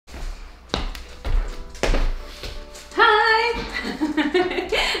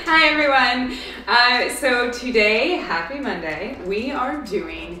Hi everyone. So today, happy Monday, we are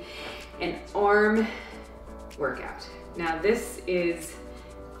doing an arm workout. Now this is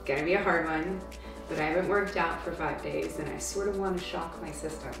gonna be a hard one, but I haven't worked out for 5 days and I sort of want to shock my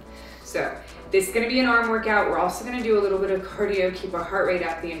system. So this is gonna be an arm workout. We're also gonna do a little bit of cardio, keep our heart rate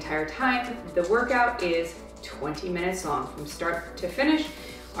up the entire time. The workout is 20 minutes long from start to finish.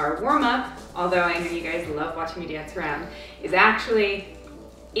 Our warm up, although I know you guys love watching me dance around, is actually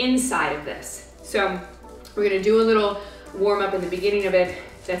inside of this. So we're gonna do a little warm up in the beginning of it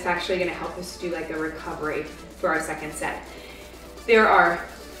that's actually gonna help us do like a recovery for our second set. There are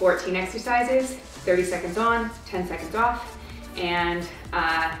 14 exercises, 30 seconds on, 10 seconds off, and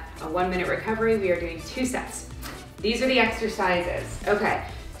a 1 minute recovery. We are doing 2 sets. These are the exercises. Okay,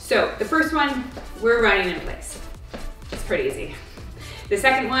 so the first one, we're running in place. It's pretty easy. The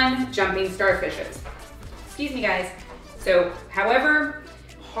second one, jumping starfishes. Excuse me guys. So however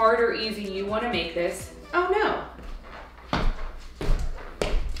hard or easy you want to make this, oh no.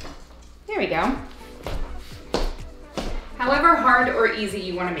 There we go. However hard or easy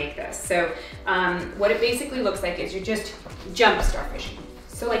you want to make this. So what it basically looks like is you just jump starfishing.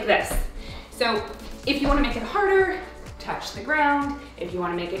 So like this. So if you want to make it harder, touch the ground. If you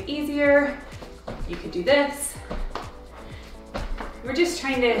want to make it easier, you can do this. We're just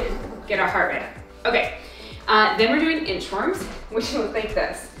trying to get our heart rate up. Okay, then we're doing inchworms, which look like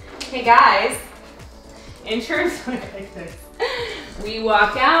this. Hey guys, inchworms look like this. We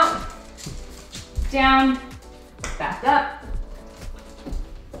walk out, down, back up,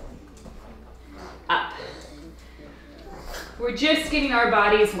 up. We're just getting our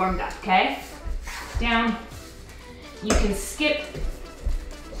bodies warmed up, okay? Down. You can skip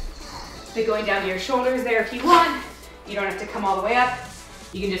the going down to your shoulders there if you want. You don't have to come all the way up.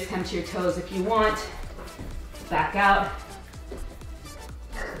 You can just come to your toes if you want. Back out,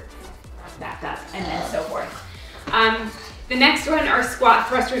 back up, and then so forth. The next one are squat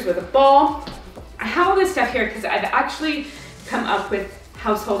thrusters with a ball. I have all this stuff here because I've actually come up with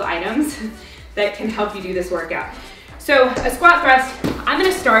household items that can help you do this workout. So a squat thrust, I'm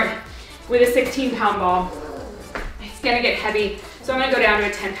gonna start with a 16-pound ball. It's gonna get heavy, so I'm gonna go down to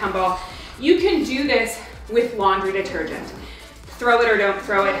a 10-pound ball. You can do this with laundry detergent. Throw it or don't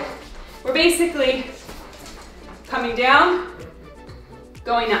throw it. We're basically coming down,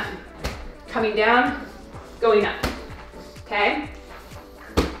 going up. Coming down, going up, okay?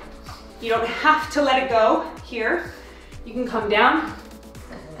 You don't have to let it go here. You can come down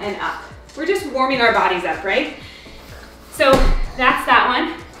and up. We're just warming our bodies up, right? So that's that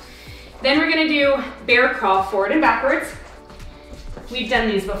one. Then we're gonna do bear crawl forward and backwards. We've done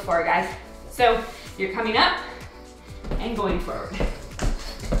these before, guys. So you're coming up and going forward.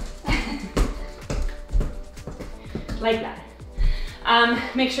 Like that.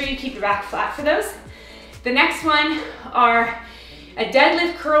 Make sure you keep your back flat for those. The next one are a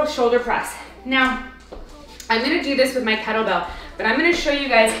deadlift curl shoulder press. Now, I'm gonna do this with my kettlebell, but I'm gonna show you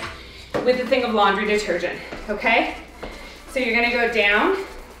guys with the thing of laundry detergent, okay? So you're gonna go down.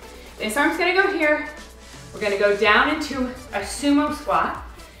 This arm's gonna go here. We're gonna go down into a sumo squat.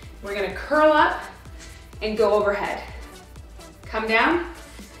 We're gonna curl up and go overhead. Come down.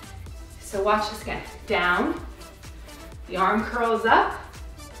 So watch this again. Down. The arm curls up.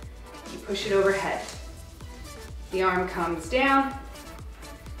 You push it overhead. The arm comes down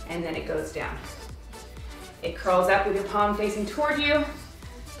and then it goes down. It curls up with your palm facing toward you.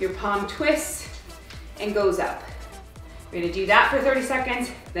 Your palm twists and goes up. We're gonna do that for 30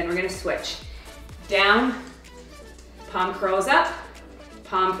 seconds, then we're gonna switch. Down, palm curls up,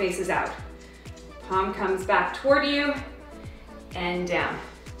 palm faces out. Palm comes back toward you and down.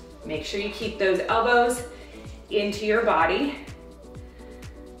 Make sure you keep those elbows into your body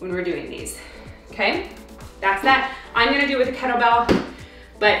when we're doing these, okay? That's that. I'm gonna do it with a kettlebell,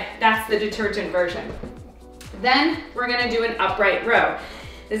 but that's the detergent version. Then we're gonna do an upright row.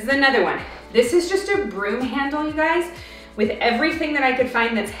 This is another one. This is just a broom handle, you guys, with everything that I could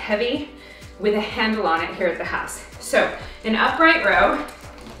find that's heavy with a handle on it here at the house. So an upright row,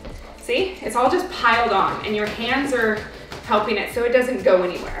 see, it's all just piled on and your hands are helping it so it doesn't go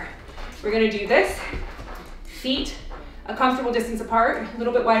anywhere. We're gonna do this, feet a comfortable distance apart, a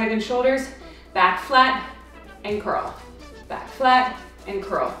little bit wider than shoulders, back flat and curl, back flat and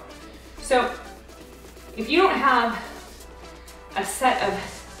curl. So if you don't have a set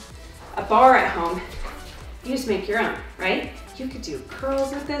of a bar at home, you just make your own, right? You could do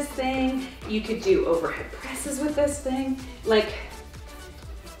curls with this thing. You could do overhead presses with this thing. Like,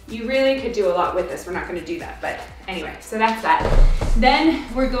 you really could do a lot with this. We're not gonna do that, but anyway, so that's that. Then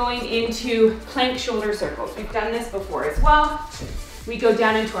we're going into plank shoulder circles. We've done this before as well. we go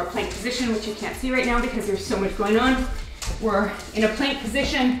down into our plank position, which you can't see right now because there's so much going on. We're in a plank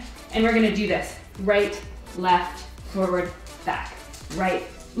position and we're gonna do this. Right, left, forward, back. Right,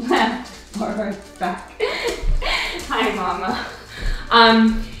 left, forward, back. Hi, mama.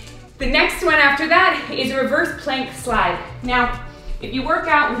 The next one after that is a reverse plank slide. Now, if you work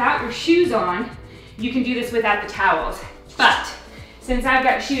out without your shoes on, you can do this without the towels. But since I've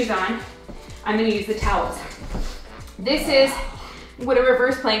got shoes on, I'm gonna use the towels. This is what a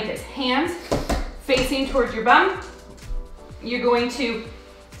reverse plank is. Hands facing towards your bum. You're going to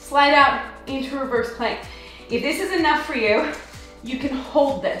slide out into reverse plank. If this is enough for you, you can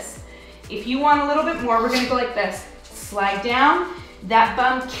hold this. If you want a little bit more, we're gonna go like this. Slide down, that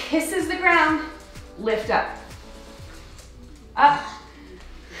bum kisses the ground, lift up. Up.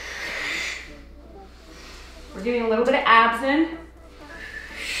 We're getting a little bit of abs in.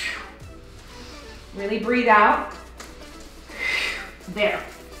 Really breathe out. There.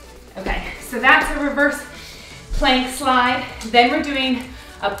 Okay, so that's a reverse plank slide. Then we're doing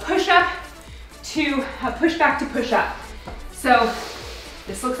a push-up to a pushback to push-up. So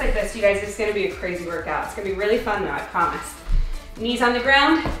this looks like this, you guys. It's gonna be a crazy workout. It's gonna be really fun though, I promise. Knees on the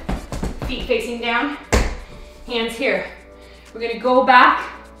ground, feet facing down, hands here. We're gonna go back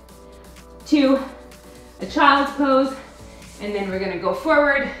to a child's pose, and then we're gonna go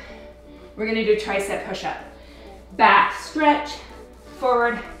forward. We're gonna do tricep push-up. Back stretch,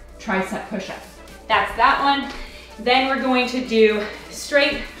 forward, tricep push-up. That's that one. Then we're going to do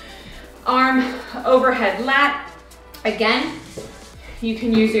straight arm overhead lat. Again, you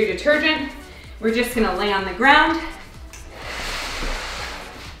can use your detergent. We're just gonna lay on the ground.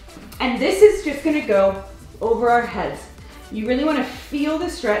 And this is just gonna go over our heads. You really wanna feel the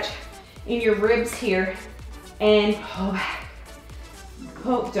stretch in your ribs here and pull back.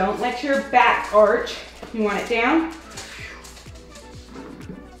 Pull, don't let your back arch. You want it down.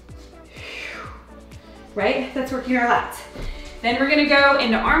 Right? That's working our lats. Then we're gonna go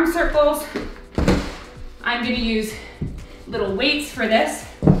into arm circles. I'm gonna use little weights for this,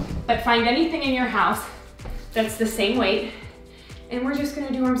 but find anything in your house that's the same weight, and we're just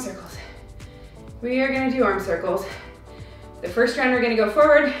gonna do arm circles. We are gonna do arm circles. The first round we're gonna go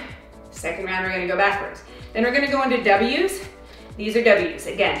forward, second round we're gonna go backwards. Then we're gonna go into W's. These are W's.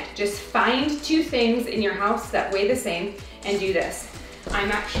 Again, just find two things in your house that weigh the same and do this.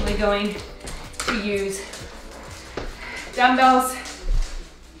 I'm actually going to use dumbbells,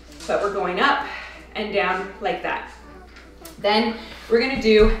 but we're going up and down like that. Then we're gonna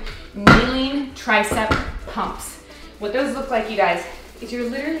do kneeling tricep pumps. What those look like, you guys, is you're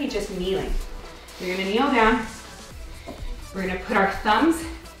literally just kneeling. You're gonna kneel down. We're gonna put our thumbs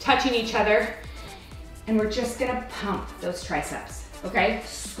touching each other, and we're just gonna pump those triceps, okay?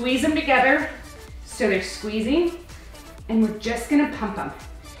 Squeeze them together so they're squeezing, and we're just gonna pump them.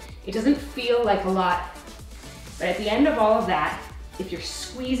 It doesn't feel like a lot, but at the end of all of that, if you're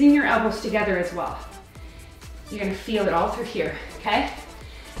squeezing your elbows together as well, you're gonna feel it all through here, okay?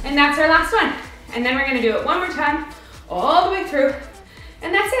 And that's our last one. And then we're gonna do it one more time, all the way through,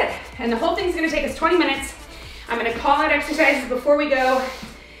 and that's it. And the whole thing's gonna take us 20 minutes. I'm gonna call out exercises before we go,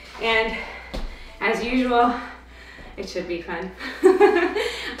 and as usual, it should be fun.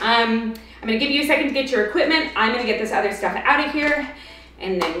 I'm gonna give you a second to get your equipment. I'm gonna get this other stuff out of here,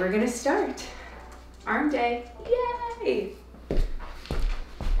 and then we're gonna start. Arm day, yay!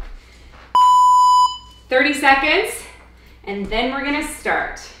 30 seconds, and then we're gonna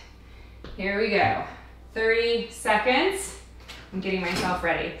start. Here we go. 30 seconds. I'm getting myself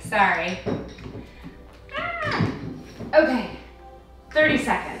ready, sorry. Okay, 30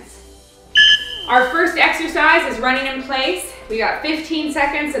 seconds. Our first exercise is running in place. We got 15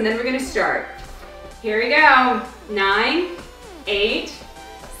 seconds, and then we're gonna start. Here we go. 9, 8,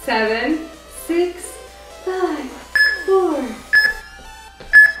 7, 6, 5, 4.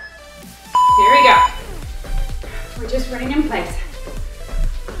 Here we go. We're just running in place.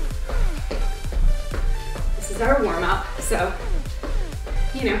 This is our warm up, so,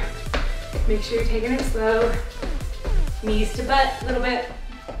 you know, make sure you're taking it slow. Knees to butt a little bit.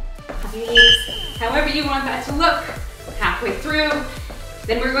 Knees, however you want that to look. Halfway through.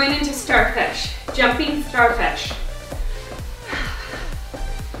 Then we're going into Starfish. Jumping Starfish.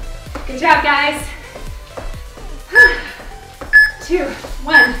 Good job, guys. 2,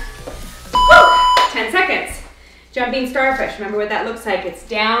 1. Woo! 10 seconds. Jumping Starfish. Remember what that looks like. It's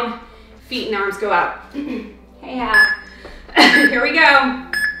down, feet and arms go out. Hey, yeah. Here we go.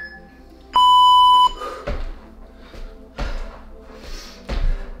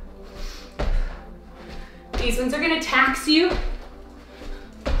 These ones are gonna tax you.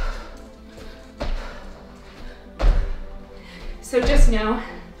 So just know,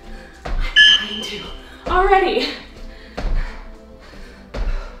 I'm trying to already.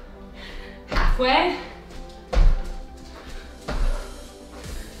 Halfway.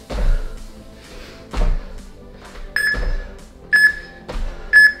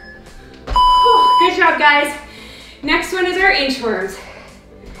 Good job, guys. Next one is our inchworms.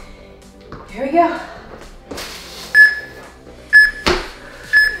 Here we go.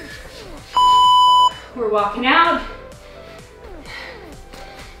 We're walking out,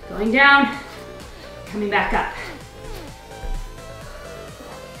 going down, coming back up.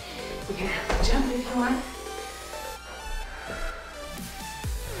 You can jump if you want.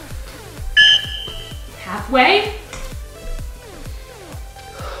 Halfway.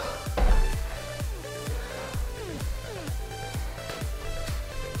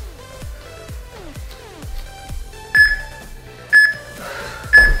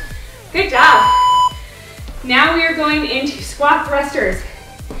 Good job. Now we are going into squat thrusters.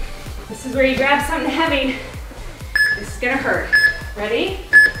 This is where you grab something heavy. This is gonna hurt. Ready?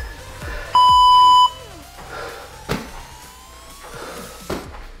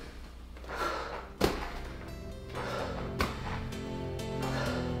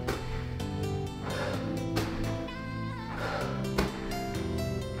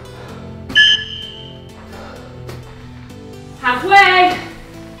 Halfway.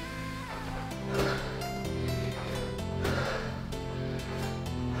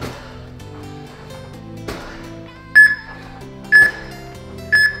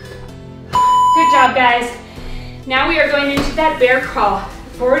 Good job, guys. Now we are going into that bear crawl,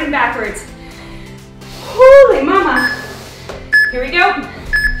 forward and backwards. Holy mama. Here we go.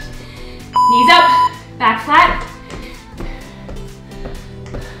 Knees up, back flat.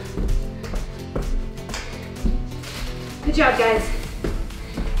 Good job, guys.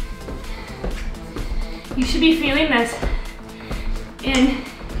 You should be feeling this in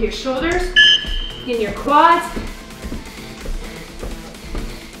your shoulders, in your quads,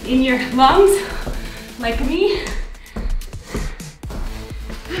 in your lungs, like me.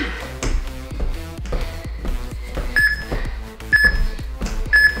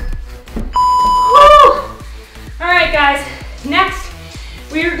 Woo! All right, guys. Next,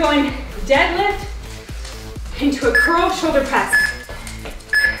 we are going deadlift into a curl shoulder press.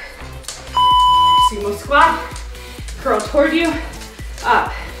 Sumo squat, curl toward you,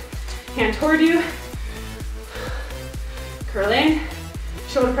 up, hand toward you, curl in,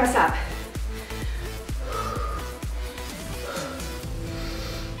 shoulder press up.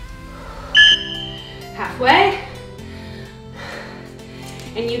 Halfway,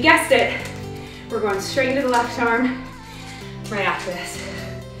 and you guessed it, we're going straight into the left arm right after this.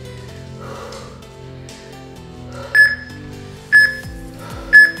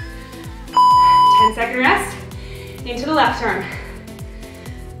 10-second rest, into the left arm.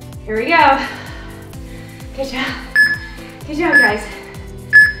 Here we go. Good job. Good job, guys.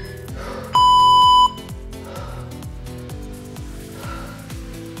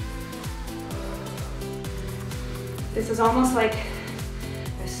 This is almost like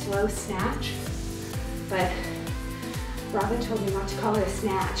a slow snatch, but Robin told me not to call it a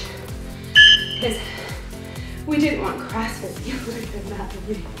snatch because we didn't want CrossFit to be looked at that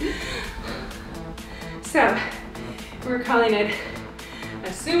way. So we're calling it a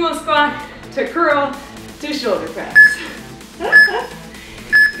sumo squat to curl to shoulder press.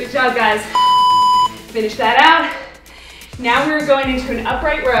 Good job, guys. Finish that out. Now we're going into an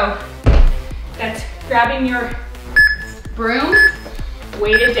upright row. That's grabbing your broom,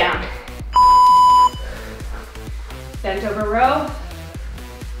 weighted down. Bent over row.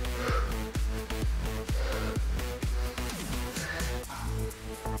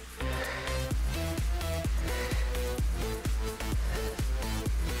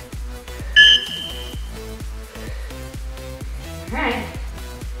 All right.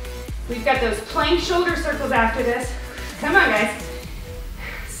 We've got those plank shoulder circles after this. Come on, guys.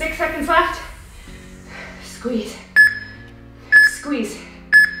 6 seconds left. Squeeze. Squeeze.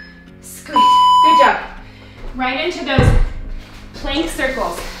 Squeeze. Good job. Right into those plank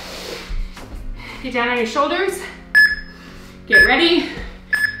circles. Get down on your shoulders. Get ready.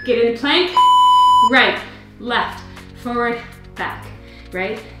 Get in the plank. Right, left, forward, back.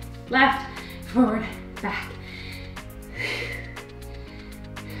 Right, left, forward, back.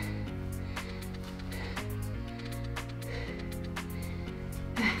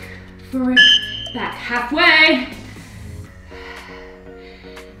 Back, forward, back. Halfway.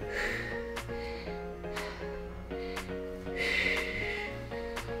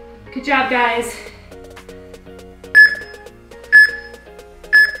 Good job, guys.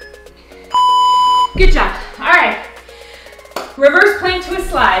 Good job. All right. Reverse plank to a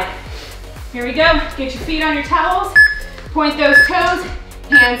slide. Here we go. Get your feet on your towels. Point those toes.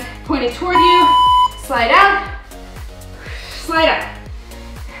 Hands pointed toward you. Slide out. Slide up.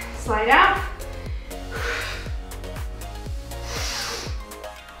 Slide out.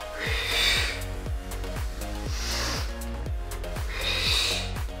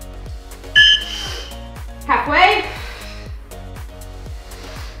 Halfway.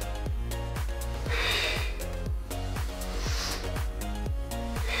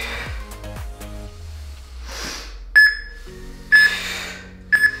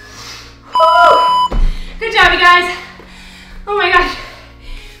 Good job, you guys. Oh my gosh.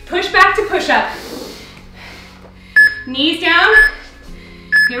 Push back to push up. Knees down.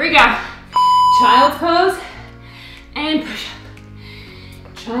 Here we go. Child's pose and push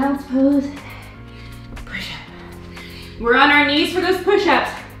up. Child's pose, push up. We're on our knees for those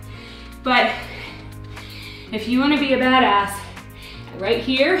push-ups, but if you want to be a badass, right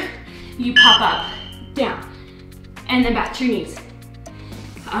here, you pop up, down, and then back to your knees.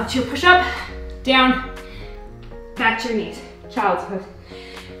 Up to your push-up, down, back to your knees. Child's pose.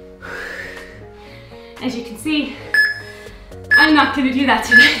 As you can see, I'm not gonna do that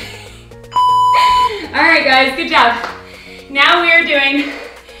today. All right, guys, good job. Now we are doing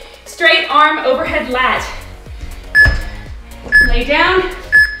straight arm overhead lat. Lay down.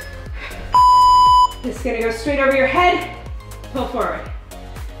 This is gonna go straight over your head. Pull forward.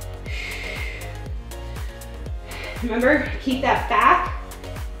 Remember, keep that back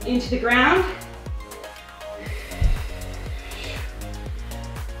into the ground.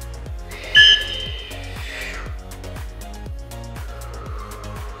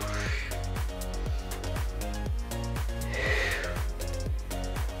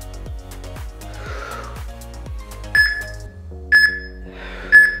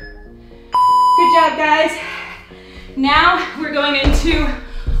 Good job, guys. Now we're going into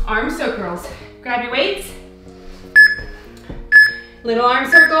arm circles. Grab your weights. Little arm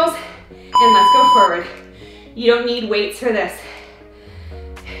circles, and let's go forward. You don't need weights for this.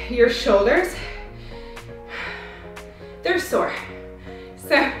 Your shoulders, they're sore.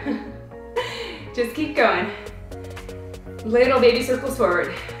 So just keep going. Little baby circles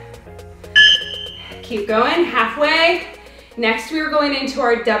forward. Keep going, halfway. Next, we're going into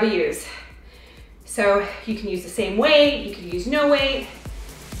our W's. So you can use the same weight, you can use no weight.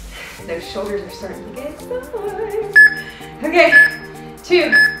 Those shoulders are starting to get sore. Okay, 2,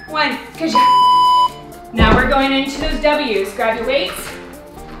 1, good job. Now we're going into those W's. Grab your weights.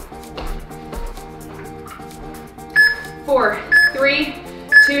 4, 3,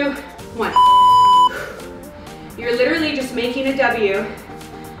 2, 1. You're literally just making a W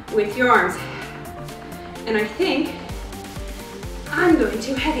with your arms. And I think I'm going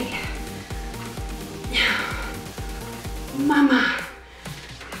too heavy. Mama,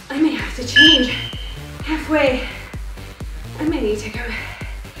 I may have to change halfway. I may need to go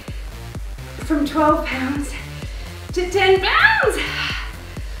from 12 pounds to 10 pounds.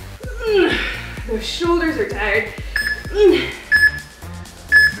 Those shoulders are tired. Good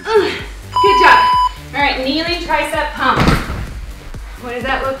job. All right, kneeling tricep pump. What does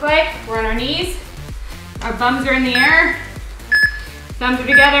that look like? We're on our knees. Our bums are in the air. Thumbs are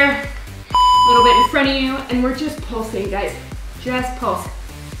together. A little bit in front of you, and we're just pulsing, guys. Just pulse.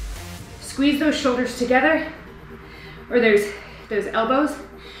 Squeeze those shoulders together, or those elbows.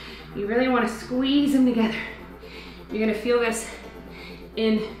 You really want to squeeze them together. You're gonna feel this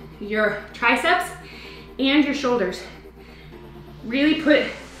in your triceps and your shoulders. Really put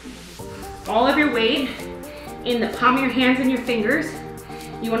all of your weight in the palm of your hands and your fingers.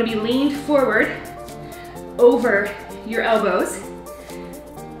 You want to be leaned forward over your elbows.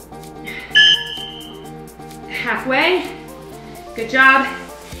 Halfway, good job.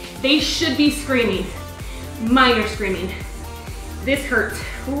 They should be screaming. Mine are screaming. This hurts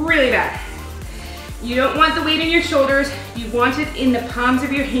really bad. You don't want the weight in your shoulders. You want it in the palms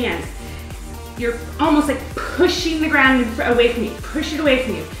of your hands. You're almost like pushing the ground away from you. Push it away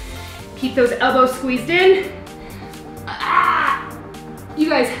from you. Keep those elbows squeezed in. Ah! You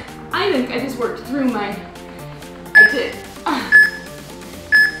guys, I think I just worked through my, I did.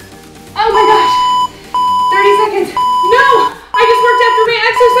 Oh my gosh, 30 seconds. No, I just worked out through my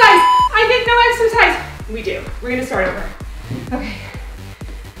exercise. I get no exercise. We do, we're gonna start over. Okay,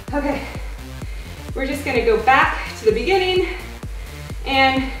 okay. We're just gonna go back to the beginning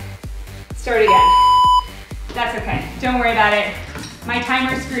and start again. That's okay, don't worry about it. My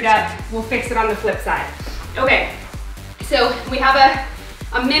timer's screwed up. We'll fix it on the flip side. Okay, so we have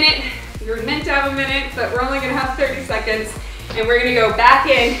a minute. You're meant to have a minute, but we're only gonna have 30 seconds. And we're gonna go back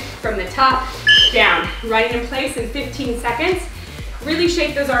in from the top down. Running in place in 15 seconds. Really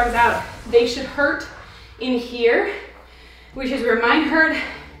shake those arms out. They should hurt in here, which is where mine hurt.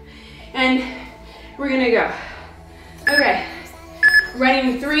 And we're gonna go. Okay,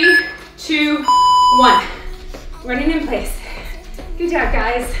 running 3, 2, 1. Running in place. Good job,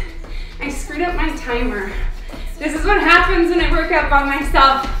 guys. I screwed up my timer. This is what happens when I work out by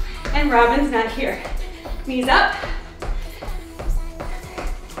myself and Robin's not here. Knees up.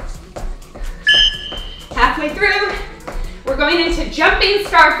 Halfway through, we're going into jumping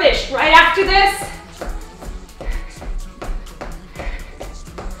starfish right after this.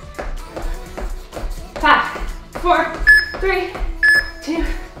 Five, 4, 3, 2,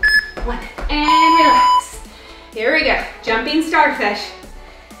 1, and relax. Here we go, jumping starfish.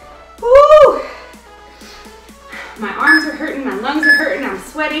 Woo! My arms are hurting, my lungs are hurting, I'm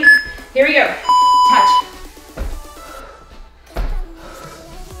sweaty. Here we go, touch.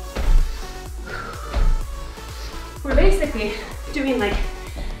 We're basically doing like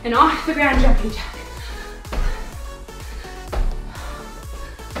an off the ground jumping jack.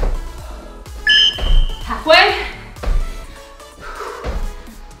 Halfway.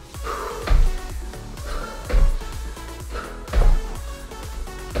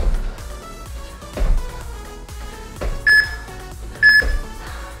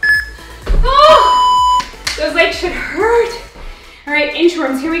 Oh, those legs should hurt. All right,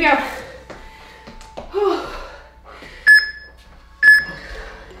 inchworms, here we go.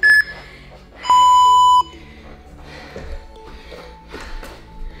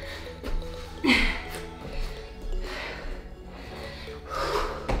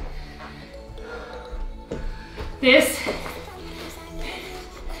 This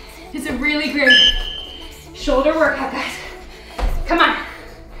is a really great shoulder workout, guys. Come on.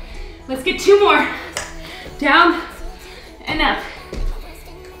 Let's get 2 more. Down and up.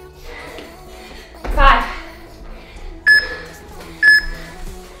 5.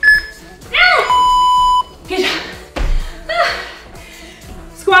 Good job.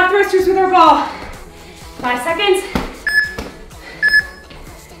 Squat thrusters with our ball. 5 seconds.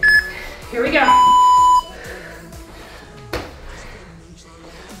 Here we go.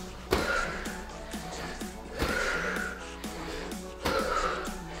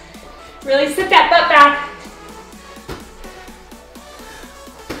 Really sit that butt back.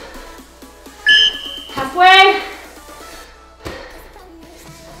 Halfway.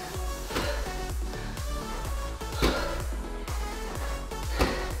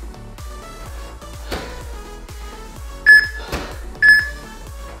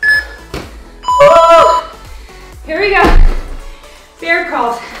 Woo! Here we go. Bear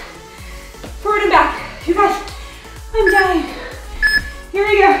crawls. Forward and back. You guys, I'm dying. Here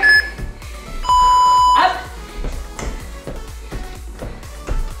we go. Up.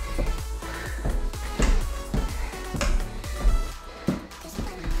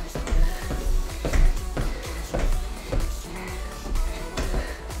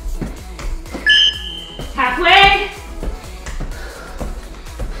 Halfway.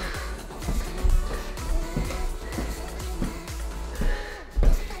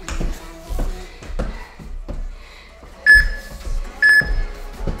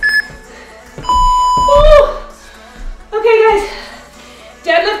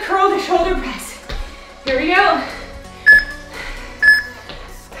 Shoulder press. Here we go.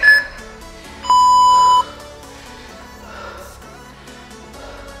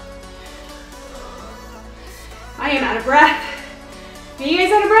 I am out of breath. Are you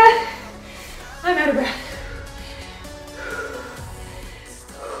guys out of breath? I'm out of breath.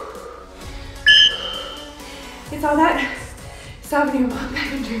 It's all that Sauvignon Blanc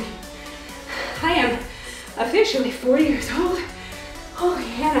I've been drinking. I am officially 40 years old. Holy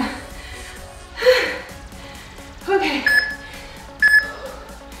Hannah. Okay.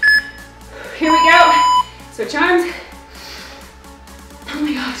 Here we go. Switch arms. Oh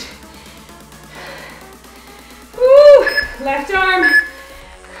my gosh. Woo! Left arm.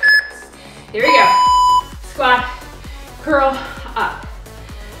 Here we go. Squat, curl, up.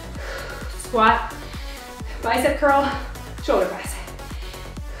 Squat, bicep curl, shoulder press.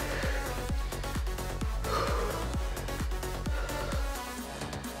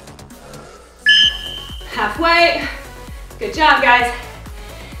 Halfway. Good job, guys.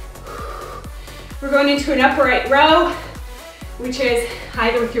 We're going into an upright row, which is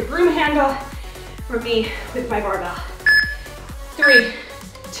either with your broom handle or me with my barbell. 3,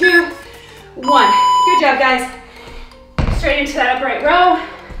 2, 1. Good job, guys. Straight into that upright row.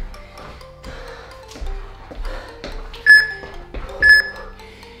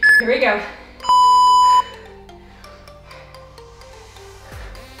 Here we go.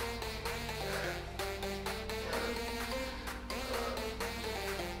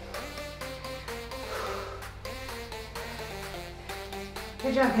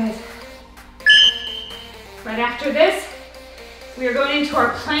 Good job, guys. Right after this, we are going into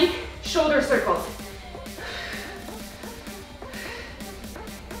our plank shoulder circles.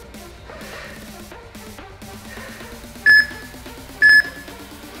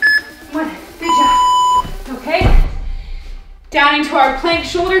 One, good job. Okay, down into our plank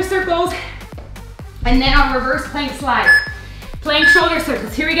shoulder circles, and then our reverse plank slides. Plank shoulder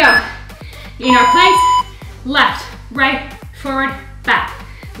circles, here we go. In our planks, left, right, forward, back.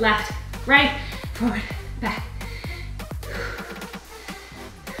 Left, right, forward, back.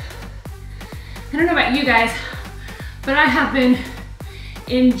 I don't know about you guys, but I have been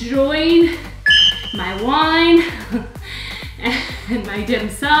enjoying my wine and my dim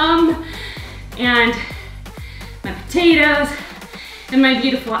sum and my potatoes and my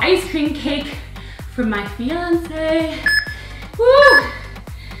beautiful ice cream cake from my fiance. Woo!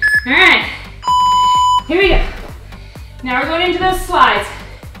 All right, here we go. Now we're going into those slides.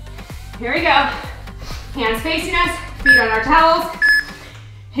 Here we go. Hands facing us, feet on our towels.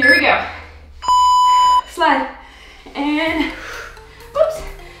 Here we go. Slide. And, oops,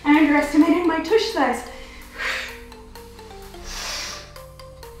 I underestimated my tush size.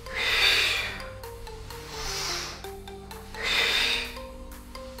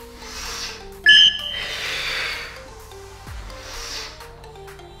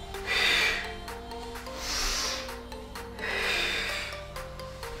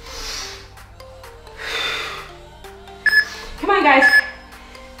 Come on, guys.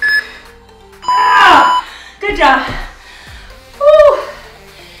 Ah, good job. Woo.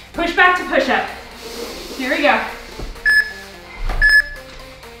 Push back to push up. Here we go.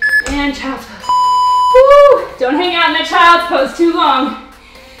 And child's pose. Woo. Don't hang out in the child's pose too long.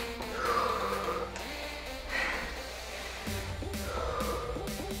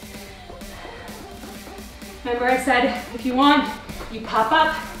 Remember I said, if you want, you pop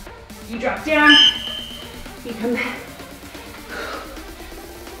up, you drop down, you come back.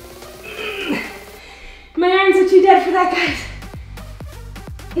 My arms are too dead for that, guys.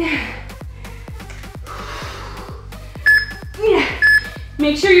 Yeah. Yeah.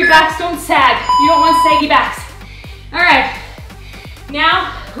 Make sure your backs don't sag. You don't want saggy backs. All right.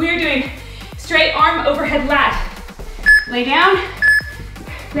 Now we are doing straight arm overhead lat. Lay down,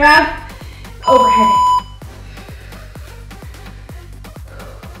 grab, overhead.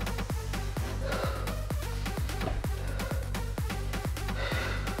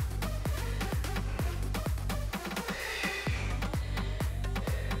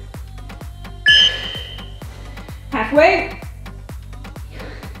 Halfway.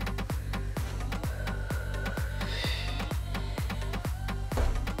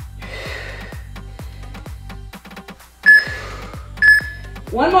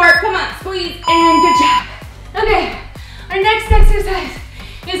 One more, come on, squeeze, and good job. Okay, our next exercise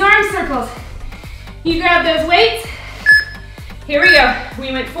is arm circles. You grab those weights. Here we go.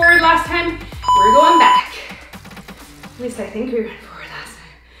 We went forward last time, we're going back. At least I think we went forward last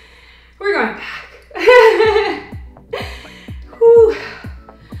time. We're going back. Whew.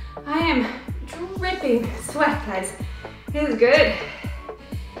 I am dripping sweat, guys. It is good.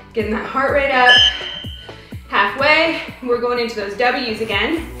 Getting that heart rate up. Halfway, we're going into those W's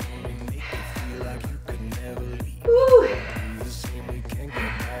again. Whew.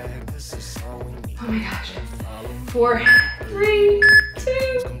 Oh my gosh. 4, 3,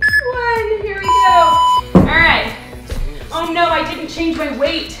 2, 1. Here we go. All right. Oh no, I didn't change my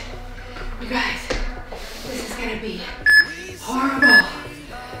weight. You guys, this is gonna be horrible.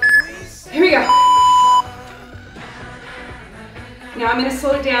 Here we go. Now I'm gonna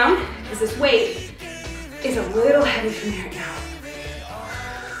slow it down because this weight is a little heavy for me right now.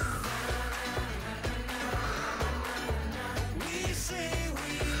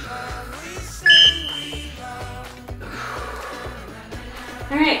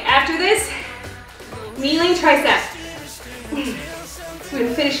 All right, after this, kneeling tricep. We're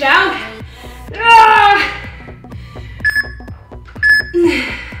gonna finish it out.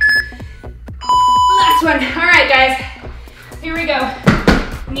 Last one. All right, guys. Here we go.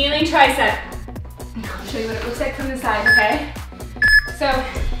 Kneeling tricep. I'll show you what it looks like from the side, okay? So,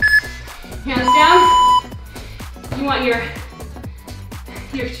 hands down. You want your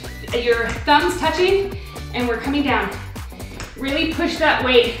thumbs touching, and we're coming down. Really push that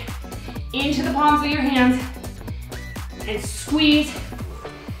weight into the palms of your hands and squeeze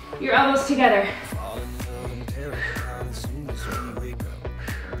your elbows together.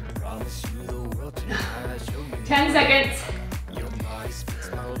 10 seconds.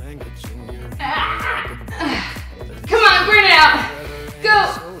 Come on, burn it out. Go.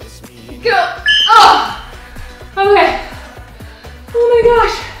 Go. Oh. Okay. Oh my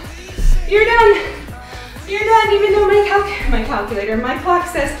later. My clock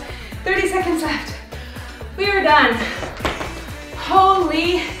says 30 seconds left. We are done.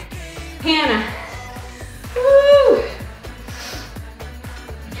 Holy Hannah. Woo!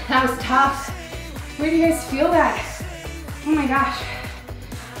 That was tough. Where do you guys feel that? Oh my gosh.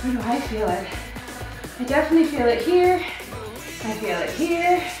 Where do I feel it? I definitely feel it here. I feel it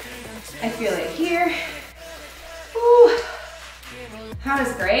here. I feel it here. Woo! That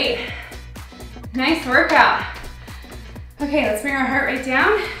was great. Nice workout. Okay, let's bring our heart rate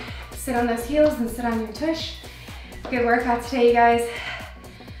down. Sit on those heels and sit on your tush. Good workout today, you guys.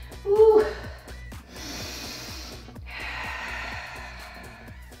 Woo.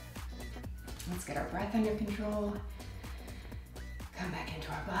 Let's get our breath under control. Come back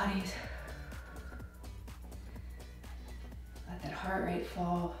into our bodies. Let that heart rate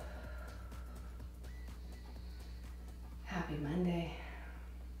fall. Happy Monday.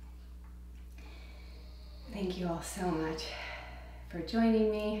 Thank you all so much for joining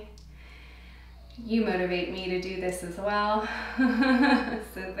me. You motivate me to do this as well.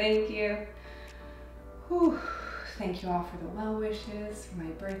 So thank you. Whew. Thank you all for the well wishes, for my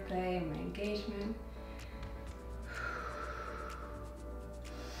birthday and my engagement.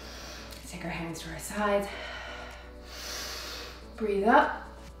 Let's take our hands to our sides. Breathe up.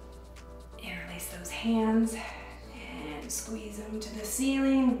 Interlace those hands and squeeze them to the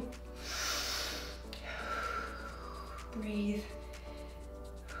ceiling. Breathe.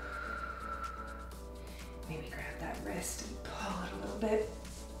 Maybe grab that wrist and pull it a little bit.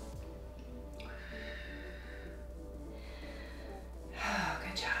 Oh,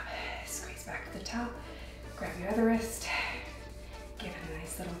 good job. Squeeze back to the top. Grab your other wrist. Give it a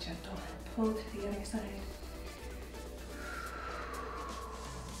nice little gentle pull to the other side.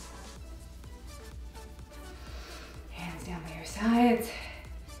 Hands down by your sides.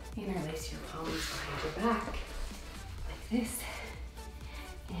 Interlace your palms behind your back. Like this.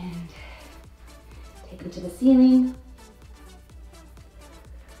 And take them to the ceiling.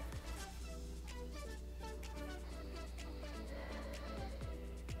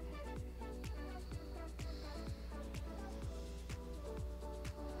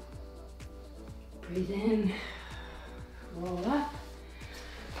 Breathe in, roll up.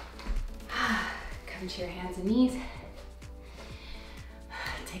 Come to your hands and knees.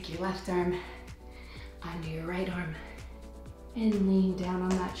 Take your left arm onto your right arm and lean down on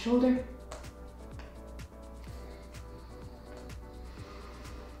that shoulder.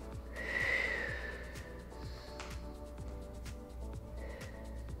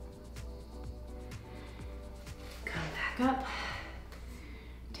 Come back up.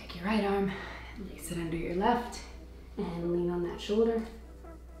 Take your right arm, lace it under your left, and lean on that shoulder.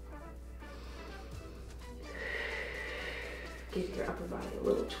 Give your upper body a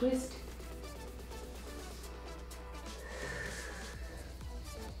little twist.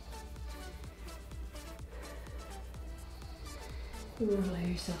 Roll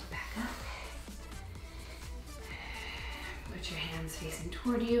yourself back up. Put your hands facing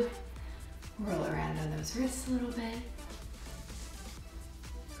toward you. Roll around on those wrists a little bit.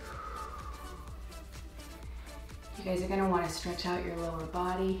 You guys are going to want to stretch out your lower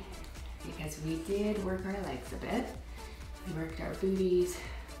body because we did work our legs a bit. We worked our booties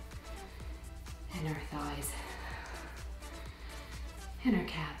and our thighs and our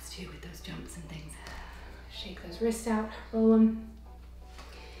calves too with those jumps and things. Shake those wrists out, roll them.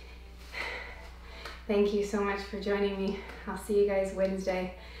 Thank you so much for joining me. I'll see you guys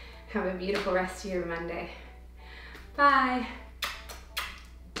Wednesday. Have a beautiful rest of your Monday. Bye.